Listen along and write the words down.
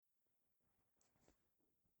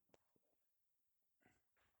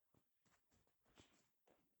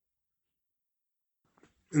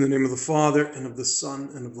In the name of the Father, and of the Son,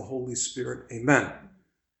 and of the Holy Spirit, amen.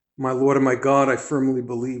 My Lord and my God, I firmly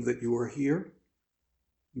believe that you are here,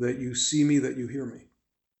 that you see me, that you hear me.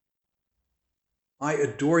 I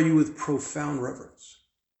adore you with profound reverence.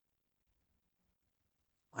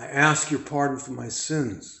 I ask your pardon for my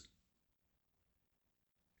sins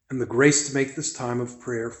and the grace to make this time of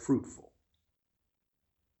prayer fruitful.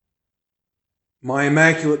 My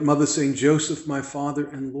Immaculate Mother, Saint Joseph, my Father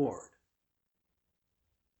and Lord,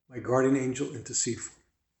 my guardian angel, intercede for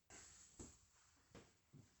me.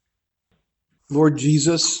 Lord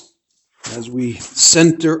Jesus, as we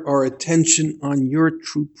center our attention on your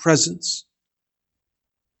true presence,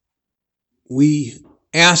 we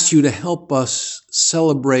ask you to help us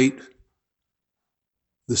celebrate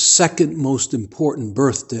the second most important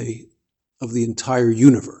birthday of the entire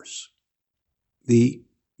universe. The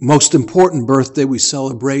most important birthday we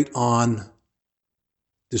celebrate on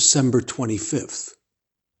December 25th,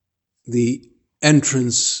 the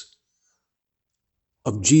entrance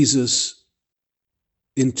of Jesus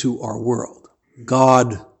into our world.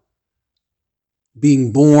 God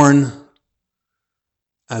being born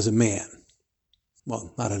as a man.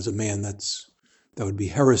 Well, not as a man, that would be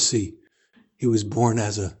heresy. He was born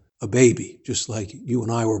as a baby, just like you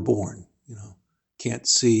and I were born. Can't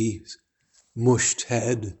see, mushed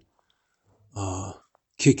head,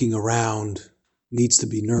 kicking around, needs to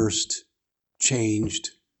be nursed, changed,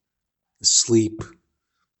 asleep,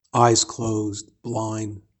 eyes closed,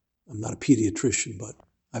 blind. I'm not a pediatrician, but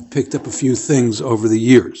I've picked up a few things over the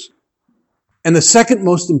years. And the second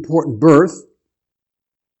most important birth,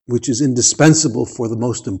 which is indispensable for the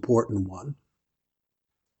most important one,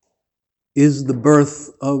 is the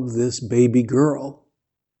birth of this baby girl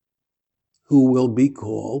who will be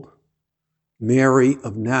called Mary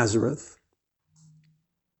of Nazareth.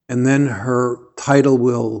 And then her title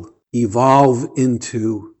will evolve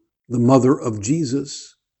into the mother of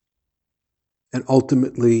Jesus. And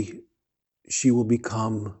ultimately, she will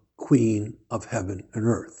become Queen of heaven and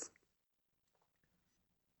earth.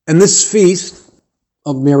 And this feast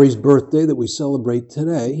of Mary's birthday that we celebrate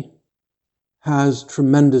today has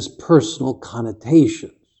tremendous personal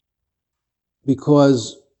connotations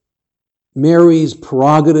because Mary's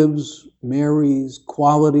prerogatives, Mary's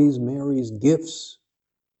qualities, Mary's gifts,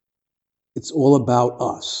 it's all about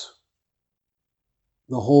us.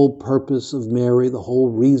 The whole purpose of Mary, the whole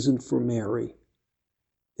reason for Mary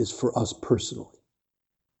is for us personally.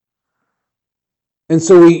 And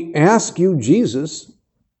so we ask you, Jesus,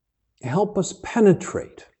 help us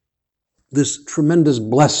penetrate this tremendous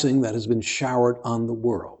blessing that has been showered on the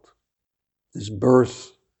world, this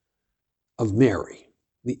birth of Mary,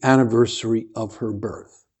 the anniversary of her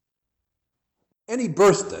birth. Any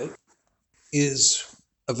birthday is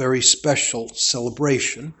a very special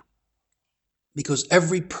celebration because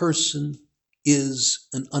every person is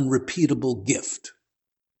an unrepeatable gift.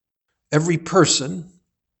 Every person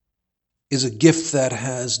is a gift that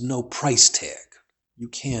has no price tag. You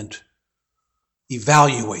can't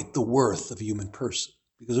evaluate the worth of a human person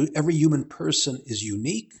because every human person is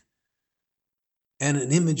unique and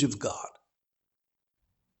an image of God.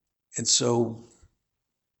 And so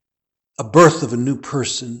a birth of a new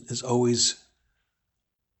person is always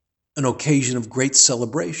an occasion of great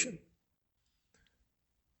celebration.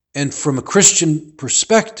 And from a Christian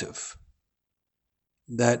perspective,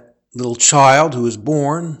 that little child who is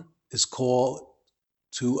born is called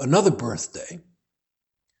to another birthday.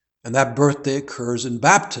 And that birthday occurs in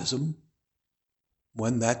baptism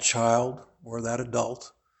when that child or that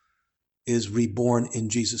adult is reborn in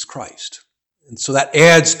Jesus Christ. And so that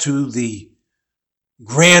adds to the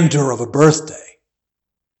grandeur of a birthday,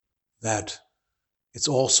 that it's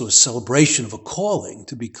also a celebration of a calling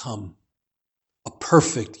to become a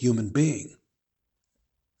perfect human being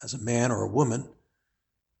as a man or a woman,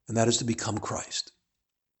 and that is to become Christ.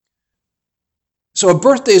 So a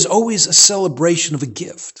birthday is always a celebration of a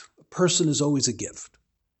gift. A person is always a gift.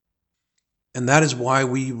 And that is why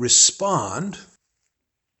we respond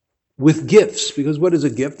with gifts, because what is a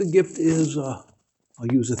gift? A gift is, I'll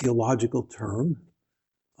use a theological term,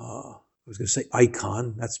 I was going to say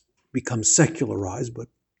icon, that's become secularized, but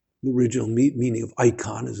the original meaning of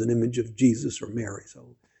icon is an image of Jesus or Mary.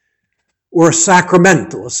 Or a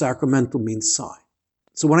sacramental means sign.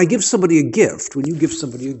 So when I give somebody a gift, when you give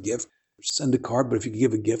somebody a gift, send a card, but if you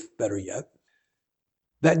give a gift, better yet,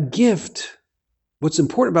 that gift, what's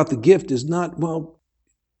important about the gift is not, well,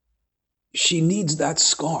 she needs that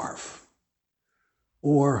scarf,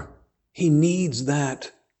 or he needs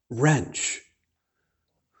that wrench,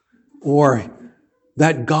 or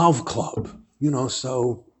that golf club,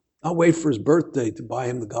 so I'll wait for his birthday to buy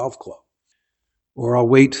him the golf club. Or I'll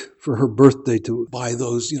wait for her birthday to buy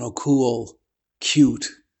those, cool, cute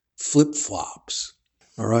flip-flops.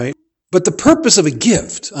 All right? But the purpose of a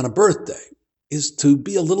gift on a birthday is to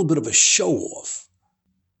be a little bit of a show-off.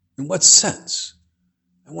 In what sense?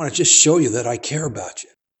 I want to just show you that I care about you.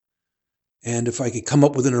 And if I could come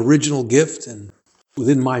up with an original gift and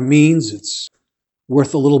within my means, it's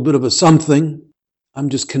worth a little bit of a something, I'm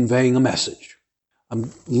just conveying a message.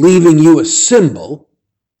 I'm leaving you a symbol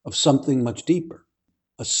of something much deeper,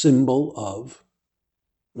 a symbol of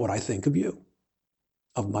what I think of you,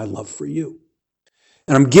 of my love for you.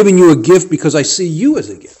 And I'm giving you a gift because I see you as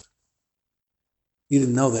a gift. You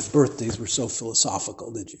didn't know that birthdays were so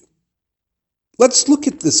philosophical, did you? Let's look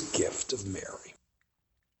at this gift of Mary.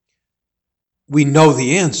 We know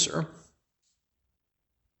the answer,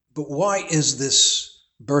 but why is this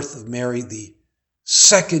birth of Mary the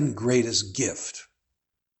second greatest gift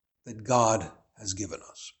that God has given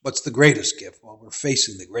us? What's the greatest gift? Well, we're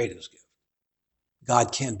facing the greatest gift.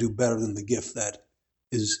 God can't do better than the gift that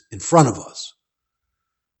is in front of us.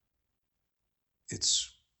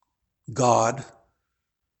 It's God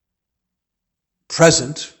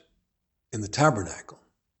present in the tabernacle.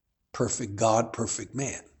 Perfect God, perfect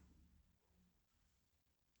man.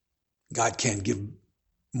 God can't give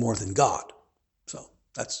more than God. So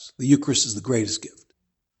that's the Eucharist is the greatest gift.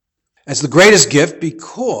 It's the greatest gift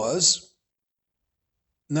because,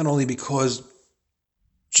 not only because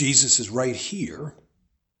Jesus is right here,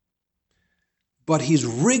 but he's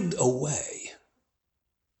rigged a way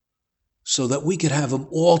so that we could have him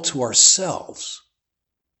all to ourselves.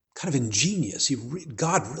 Kind of ingenious.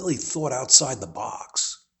 God really thought outside the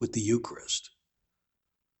box with the Eucharist.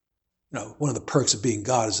 One of the perks of being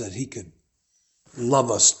God is that he could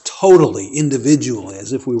love us totally, individually,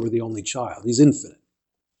 as if we were the only child. He's infinite.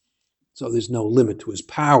 So there's no limit to his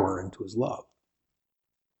power and to his love.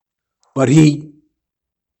 But he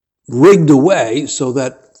rigged a way so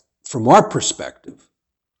that, from our perspective,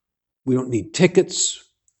 we don't need tickets.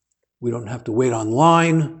 We don't have to wait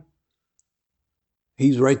online.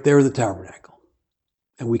 He's right there in the tabernacle.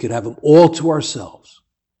 And we could have him all to ourselves.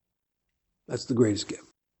 That's the greatest gift.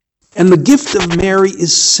 And the gift of Mary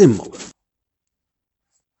is similar.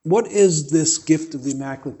 What is this gift of the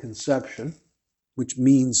Immaculate Conception, which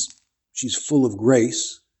means she's full of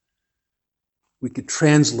grace? We could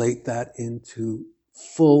translate that into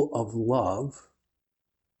full of love.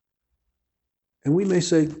 And we may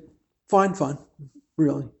say, fine,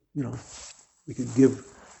 really, we could give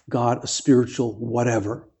God a spiritual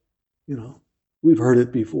whatever, we've heard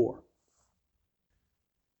it before.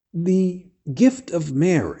 The gift of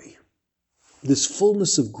Mary, this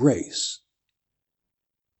fullness of grace,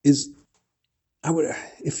 is,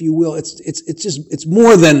 if you will, it's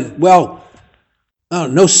more than,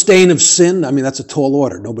 no stain of sin. That's a tall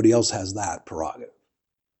order. Nobody else has that prerogative.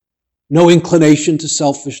 No inclination to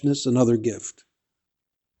selfishness, another gift.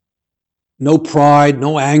 No pride,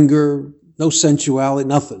 no anger, no sensuality,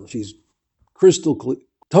 nothing. She's crystal clear,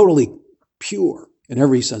 totally pure in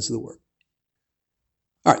every sense of the word.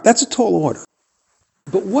 All right, that's a tall order.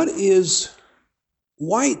 But why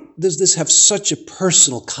does this have such a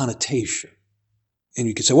personal connotation? And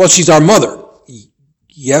you could say, well, she's our mother.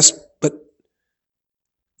 Yes, but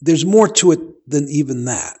there's more to it than even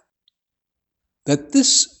that. That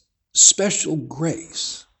this special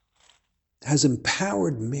grace has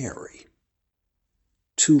empowered Mary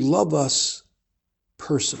to love us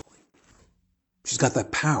personally. She's got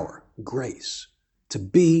that power, grace, to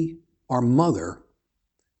be our mother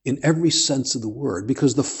in every sense of the word,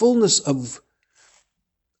 because the fullness of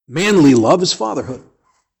manly love is fatherhood,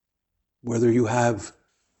 whether you have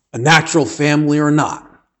a natural family or not.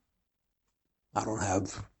 I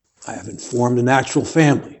haven't formed a natural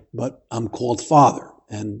family, but I'm called father.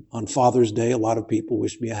 And on Father's Day, a lot of people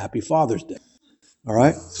wish me a happy Father's Day. All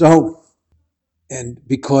right? And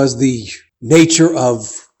because the nature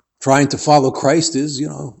of trying to follow Christ is,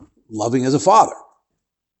 loving as a father.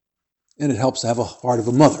 And it helps to have a heart of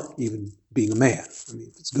a mother, even being a man.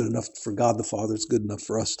 If it's good enough for God the Father, it's good enough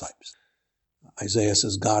for us types. Isaiah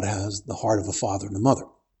says God has the heart of a father and a mother.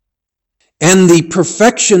 And the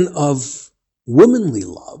perfection of womanly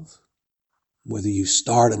love, whether you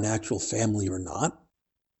start a natural family or not,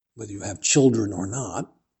 whether you have children or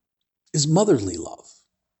not, is motherly love.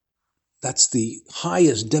 That's the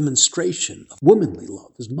highest demonstration of womanly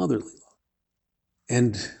love, is motherly love.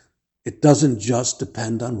 And it doesn't just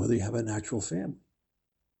depend on whether you have a natural family.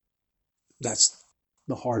 That's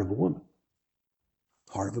the heart of a woman.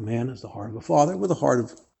 The heart of a man is the heart of a father, with the heart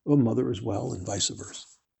of a mother as well, and vice versa.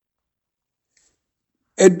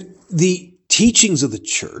 And the teachings of the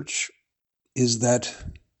church is that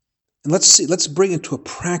And let's bring it to a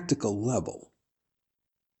practical level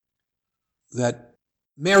that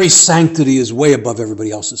Mary's sanctity is way above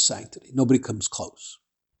everybody else's sanctity. Nobody comes close.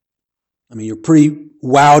 I mean, you're pretty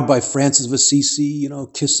wowed by Francis of Assisi,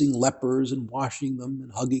 kissing lepers and washing them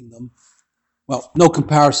and hugging them. Well, no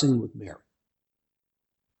comparison with Mary.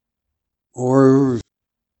 Or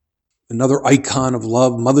another icon of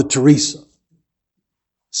love, Mother Teresa,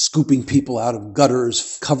 scooping people out of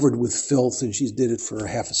gutters covered with filth, and she did it for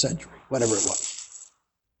half a century, whatever it was.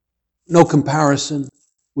 No comparison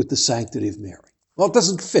with the sanctity of Mary. Well, it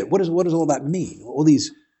doesn't fit. What does all that mean? All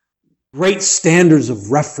these great standards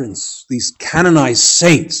of reference, these canonized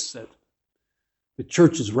saints that the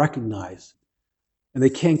church has recognized, and they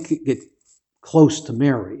can't get close to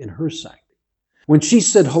Mary in her sanctity. When she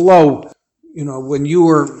said hello, when you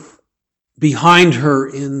were behind her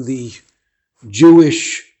in the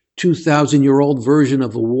Jewish 2,000-year-old version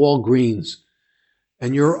of the Walgreens,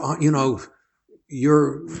 and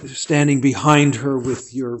you're standing behind her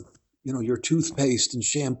with your toothpaste and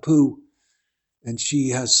shampoo, and she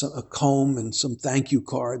has a comb and some thank you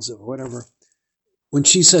cards or whatever. When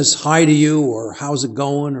she says hi to you, or how's it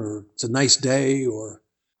going, or it's a nice day, or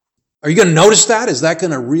are you going to notice that? Is that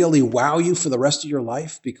going to really wow you for the rest of your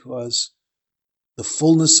life because the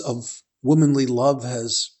fullness of womanly love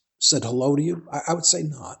has said hello to you? I would say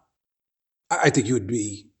not. I think you would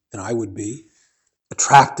be, and I would be,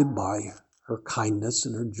 attracted by her kindness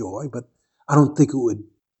and her joy, but I don't think it would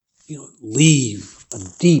leave a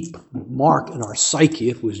deep mark in our psyche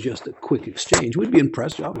if it was just a quick exchange. We'd be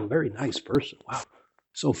impressed. Oh, a very nice person. Wow,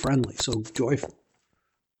 so friendly, so joyful.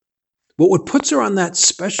 But what puts her on that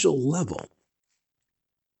special level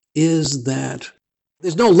is that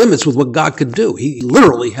there's no limits with what God could do. He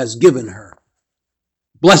literally has given her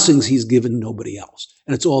blessings he's given nobody else.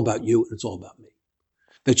 And it's all about you, and it's all about me.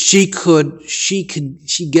 That she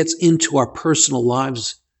gets into our personal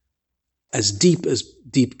lives as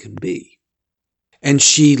deep can be. And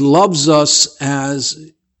she loves us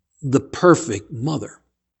as the perfect mother.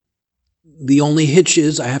 The only hitch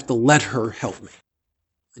is I have to let her help me.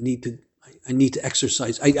 I need to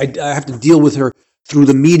exercise. I have to deal with her through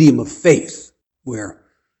the medium of faith, where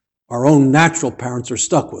our own natural parents are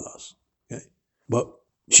stuck with us. Okay? But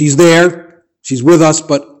she's there, she's with us,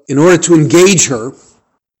 but in order to engage her,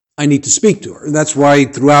 I need to speak to her. And that's why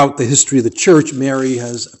throughout the history of the church, Mary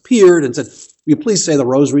has appeared and said, will you please say the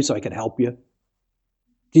rosary so I can help you?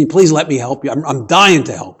 Can you please let me help you? I'm dying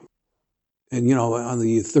to help you. And, on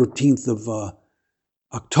the 13th of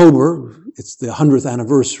October, it's the 100th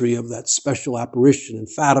anniversary of that special apparition in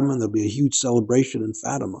Fatima, and there'll be a huge celebration in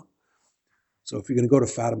Fatima. So if you're going to go to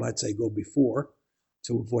Fatima, I'd say go before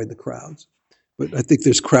to avoid the crowds. But I think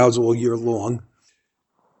there's crowds all year long.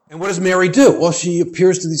 And what does Mary do? Well, she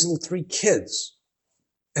appears to these little 3 kids.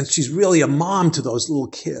 And she's really a mom to those little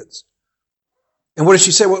kids. And what does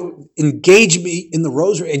she say? Well, engage me in the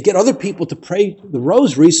rosary and get other people to pray the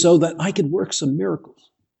rosary so that I could work some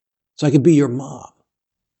miracles. So I could be your mom.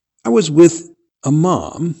 I was with a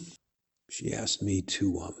mom. She asked me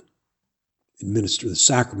to administer the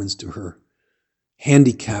sacraments to her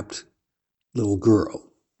handicapped little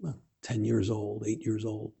girl, 10 years old, 8 years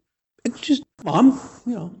old. And just, Mom,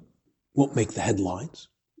 won't make the headlines.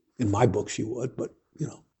 In my book she would, but,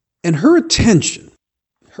 And her attention,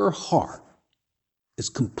 her heart, is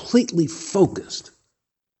completely focused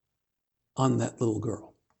on that little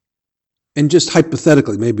girl. And just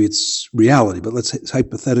hypothetically, maybe it's reality, but let's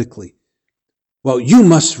hypothetically. Well, you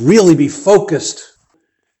must really be focused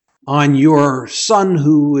on your son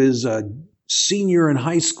who is a senior in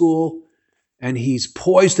high school and he's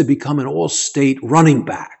poised to become an all-state running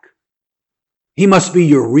back. He must be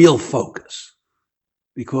your real focus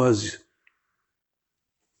because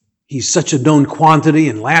he's such a known quantity,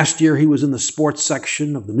 and last year he was in the sports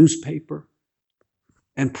section of the newspaper.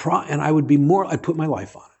 And I'd put my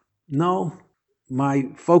life on it. No, my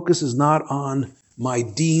focus is not on my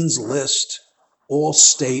dean's list,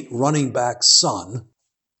 all-state running back son.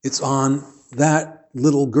 It's on that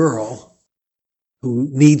little girl who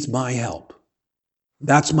needs my help.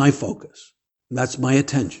 That's my focus. That's my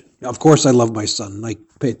attention. Of course, I love my son and I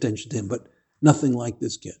pay attention to him, but nothing like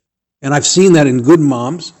this kid. And I've seen that in good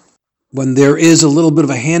moms when there is a little bit of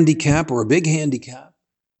a handicap or a big handicap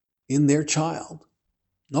in their child.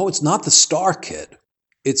 No, it's not the star kid.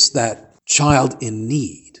 It's that child in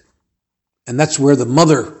need. And that's where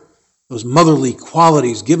those motherly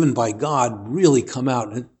qualities given by God really come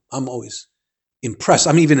out. And I'm always impressed.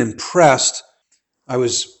 I'm even impressed.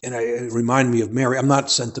 It reminded me of Mary. I'm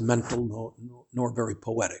not sentimental nor very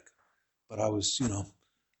poetic, but I was,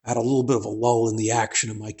 had a little bit of a lull in the action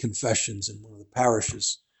of my confessions in one of the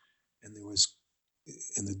parishes and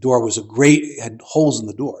the door was it had holes in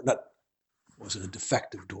the door. It wasn't a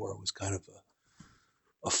defective door. It was kind of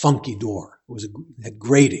a funky door. It had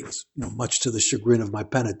gratings, much to the chagrin of my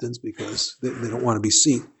penitents because they don't want to be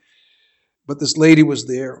seen. But this lady was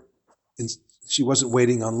there, and she wasn't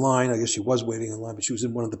waiting online. I guess she was waiting online, but she was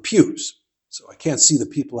in one of the pews. So I can't see the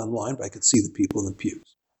people online, but I could see the people in the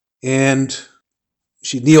pews. And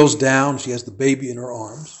she kneels down. She has the baby in her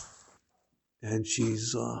arms, and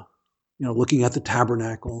she's looking at the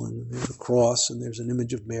tabernacle, and there's a cross, and there's an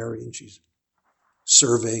image of Mary, and she's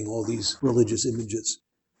surveying all these religious images.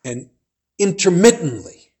 And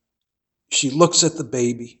intermittently, she looks at the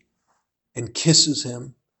baby and kisses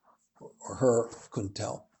him, or her, couldn't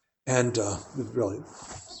tell. And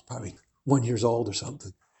it's probably 1 year old or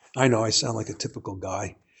something. I know I sound like a typical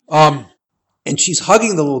guy. And she's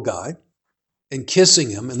hugging the little guy and kissing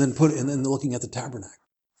him, and then looking at the tabernacle.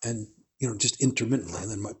 And just intermittently. And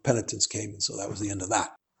then my penitents came, and so that was the end of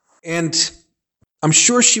that. And I'm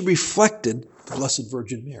sure she reflected the Blessed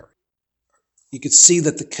Virgin Mary. You could see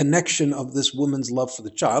that the connection of this woman's love for the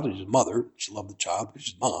child, she's mother, she loved the child,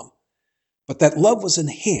 she's mom, but that love was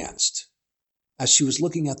enhanced as she was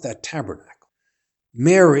looking at that tabernacle.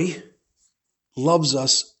 Mary loves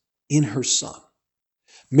us in her Son.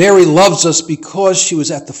 Mary loves us because she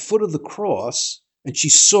was at the foot of the cross and she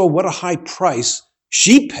saw what a high price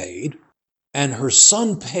she paid and her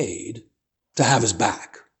Son paid to have us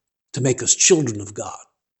back, to make us children of God.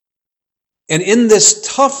 And in this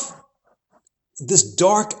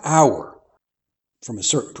dark hour, from a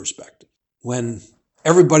certain perspective, when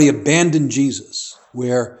everybody abandoned Jesus,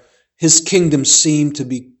 where his kingdom seemed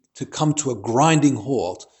to come to a grinding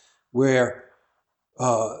halt, where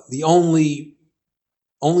the only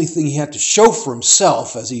thing he had to show for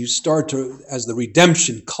himself as the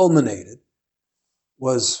redemption culminated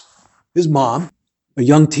was his mom, a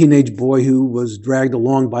young teenage boy who was dragged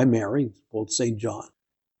along by Mary, called St. John,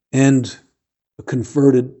 and a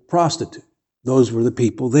converted prostitute. Those were the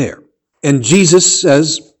people there. And Jesus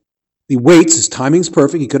says, he waits, his timing's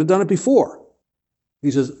perfect, he could have done it before.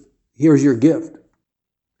 He says, here's your gift.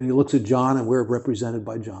 And he looks at John, and we're represented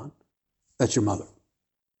by John. That's your mother.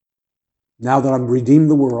 Now that I've redeemed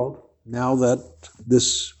the world, now that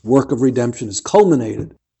this work of redemption is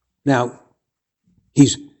culminated, now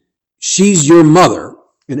she's your mother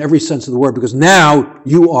in every sense of the word, because now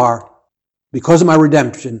you are, because of my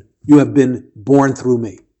redemption, you have been born through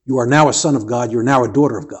me. You are now a son of God. You're now a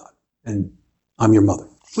daughter of God. And I'm your mother.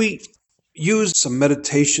 We use some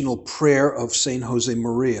meditational prayer of St. Jose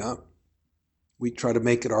Maria. We try to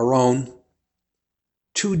make it our own.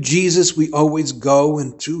 To Jesus we always go,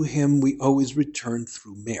 and to him we always return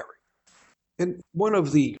through Mary. And one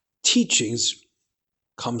of the teachings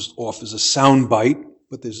comes off as a soundbite,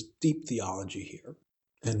 but there's deep theology here.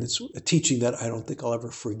 And it's a teaching that I don't think I'll ever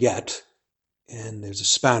forget. And there's a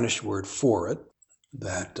Spanish word for it.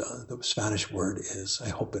 That the Spanish word is, I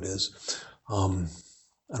hope it is, I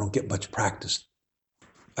don't get much practice,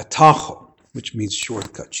 atajo, which means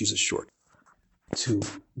shortcut. She's a shortcut to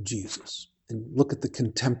Jesus. And look at the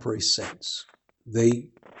contemporary saints. They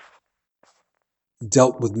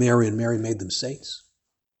dealt with Mary, and Mary made them saints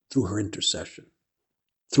through her intercession,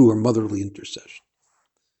 through her motherly intercession.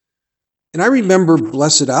 And I remember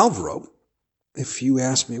Blessed Alvaro. If you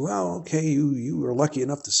ask me, well, okay, you were lucky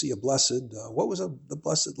enough to see a blessed, what was the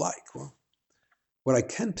blessed like? Well, what I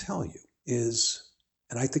can tell you is,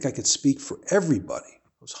 and I think I could speak for everybody,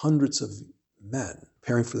 those hundreds of men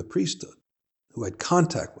preparing for the priesthood who had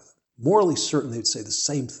contact with him, morally certain they'd say the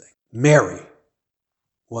same thing. Mary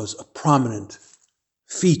was a prominent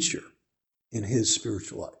feature in his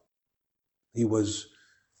spiritual life. He was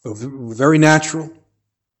very natural.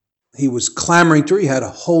 He was clamoring to her. He had a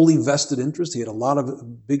wholly vested interest. He had a lot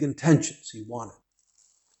of big intentions he wanted.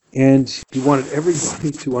 And he wanted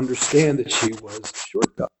everybody to understand that she was a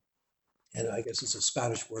shortcut. And I guess it's a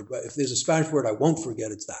Spanish word, but if there's a Spanish word I won't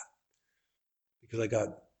forget, it's that. Because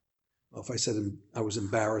if I said I was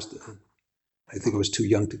embarrassed, I think I was too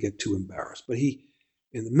young to get too embarrassed. But he,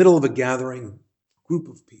 in the middle of a gathering, group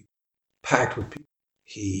of people, packed with people,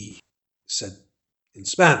 he said in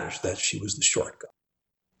Spanish that she was the shortcut.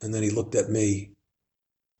 And then he looked at me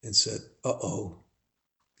and said, uh-oh,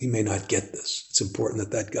 he may not get this. It's important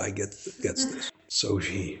that guy gets this. So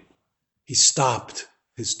he stopped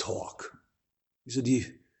his talk. He said,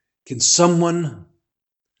 can someone,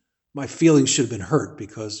 my feelings should have been hurt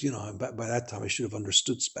because, by that time I should have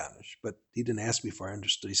understood Spanish, but he didn't ask me if I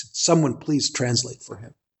understood. He said, someone please translate for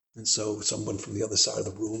him. And so someone from the other side of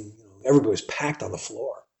the room, everybody was packed on the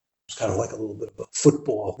floor. It was kind of like a little bit of a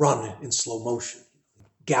football run in slow motion.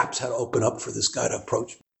 Gaps had to open up for this guy to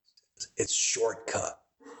approach me. It's shortcut.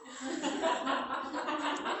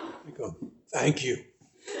 I go, thank you.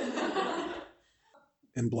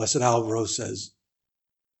 And Blessed Alvaro says,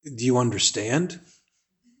 do you understand?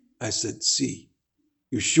 I said, sí.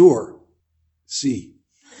 You sure? Sí.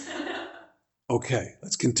 Okay,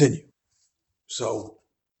 let's continue. So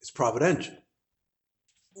it's providential.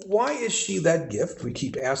 Why is she that gift? We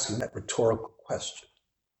keep asking that rhetorical question.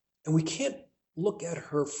 And we can't look at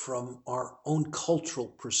her from our own cultural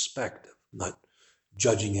perspective, not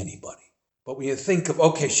judging anybody. But when you think of,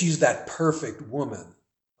 okay, she's that perfect woman.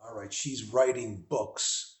 All right, she's writing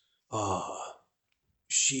books.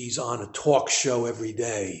 She's on a talk show every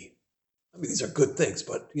day. I mean, these are good things,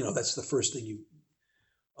 but, that's the first thing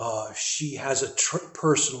she has a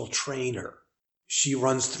personal trainer. She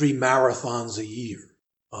runs 3 marathons a year.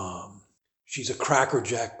 She's a Cracker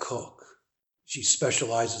Jack cook. She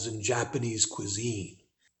specializes in Japanese cuisine.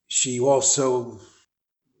 She also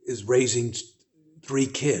is raising 3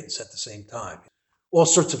 kids at the same time. All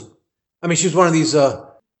sorts of, she's one of these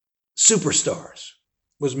superstars.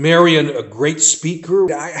 Was Mary a great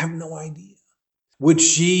speaker? I have no idea. Would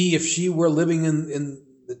she, if she were living in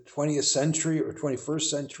the 20th century or 21st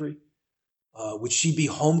century, would she be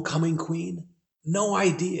homecoming queen? No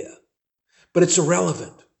idea. But it's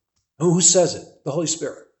irrelevant. Who says it? The Holy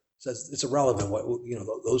Spirit says it's irrelevant,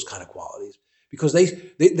 those kind of qualities, because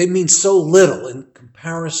they mean so little in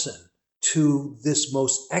comparison to this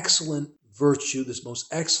most excellent virtue, this most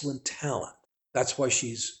excellent talent. That's why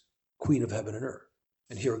she's Queen of Heaven and Earth.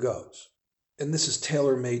 And here it goes. And this is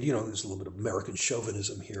tailor-made, there's a little bit of American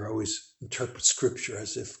chauvinism here. I always interpret Scripture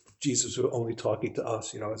as if Jesus were only talking to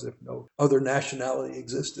us, as if no other nationality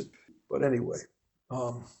existed. But anyway,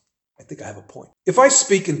 I think I have a point. If I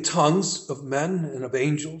speak in tongues of men and of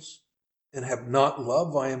angels and have not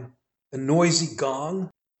love, I am a noisy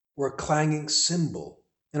gong or a clanging cymbal.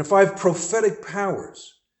 And if I have prophetic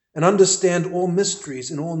powers and understand all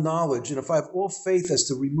mysteries and all knowledge, and if I have all faith as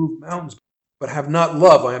to remove mountains, but have not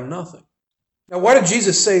love, I am nothing. Now, why did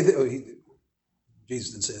Jesus say that?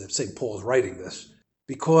 Jesus didn't say that. St. Paul is writing this.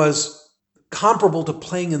 Because comparable to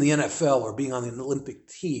playing in the NFL or being on the Olympic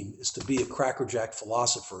team is to be a crackerjack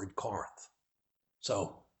philosopher in Corinth.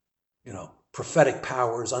 So, prophetic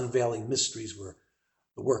powers, unveiling mysteries were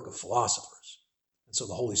the work of philosophers. And so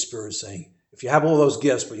the Holy Spirit is saying, if you have all those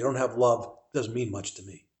gifts, but you don't have love, it doesn't mean much to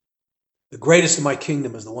me. The greatest in my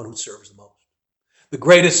kingdom is the one who serves the most.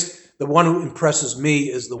 The one who impresses me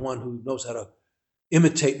is the one who knows how to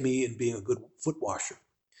imitate me in being a good foot washer.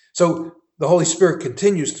 So the Holy Spirit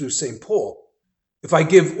continues through St. Paul. If I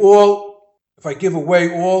give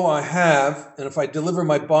away all I have, and if I deliver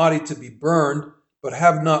my body to be burned, but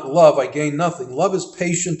have not love, I gain nothing. Love is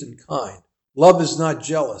patient and kind. Love is not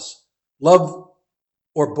jealous. Love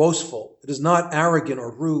or boastful. It is not arrogant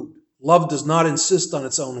or rude. Love does not insist on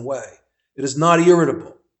its own way. It is not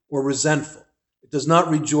irritable or resentful. It does not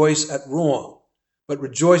rejoice at wrong, but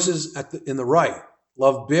rejoices in the right.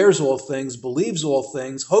 Love bears all things, believes all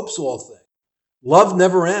things, hopes all things. Love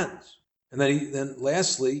never ends. And then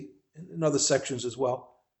lastly, in other sections as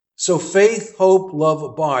well, so faith, hope, love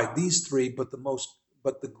abide. These 3, but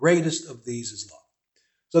the greatest of these is love.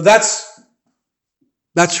 So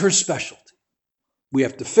that's her specialty. We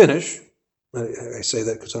have to finish. I say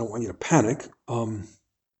that because I don't want you to panic.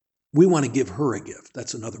 We want to give her a gift.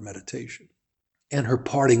 That's another meditation. And her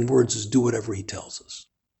parting words is, do whatever he tells us.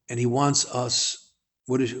 And he wants us,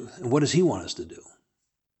 what does he want us to do?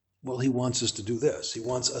 Well, he wants us to do this. He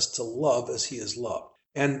wants us to love as he is loved.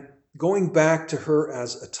 And going back to her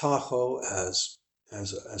as atajo,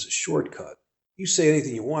 as a shortcut, you say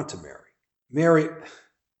anything you want to Mary. Mary,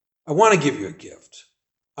 I want to give you a gift.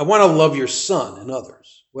 I want to love your son and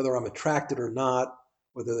others, whether I'm attracted or not,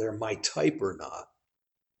 whether they're my type or not.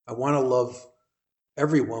 I want to love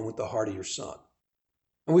everyone with the heart of your son.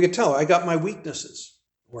 And we can tell, I got my weaknesses.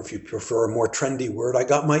 Or if you prefer a more trendy word, I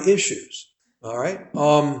got my issues. All right?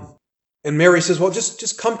 And Mary says, well,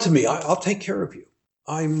 just come to me. I'll take care of you.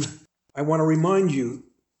 I want to remind you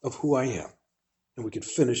of who I am. And we could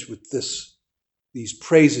finish with these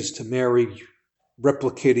praises to Mary,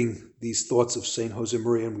 replicating these thoughts of St.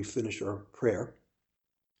 Josemaria, and we finish our prayer.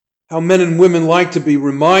 How men and women like to be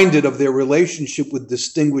reminded of their relationship with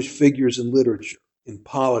distinguished figures in literature, in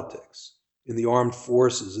politics, in the armed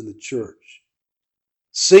forces, in the church.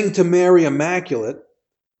 Sing to Mary Immaculate,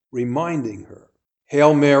 reminding her.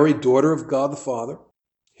 Hail Mary, daughter of God the Father.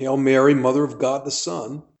 Hail Mary, mother of God the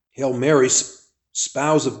Son. Hail Mary,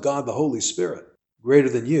 spouse of God the Holy Spirit. Greater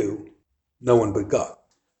than you, no one but God.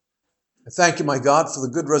 I thank you, my God, for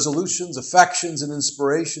the good resolutions, affections, and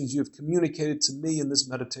inspirations you have communicated to me in this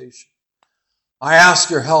meditation. I ask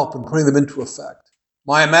your help in putting them into effect.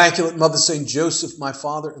 My Immaculate Mother, St. Joseph, my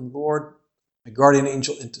Father and Lord, my guardian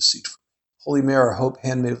angel, intercede for me. Holy Mary, our hope,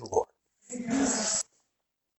 handmaid of the Lord.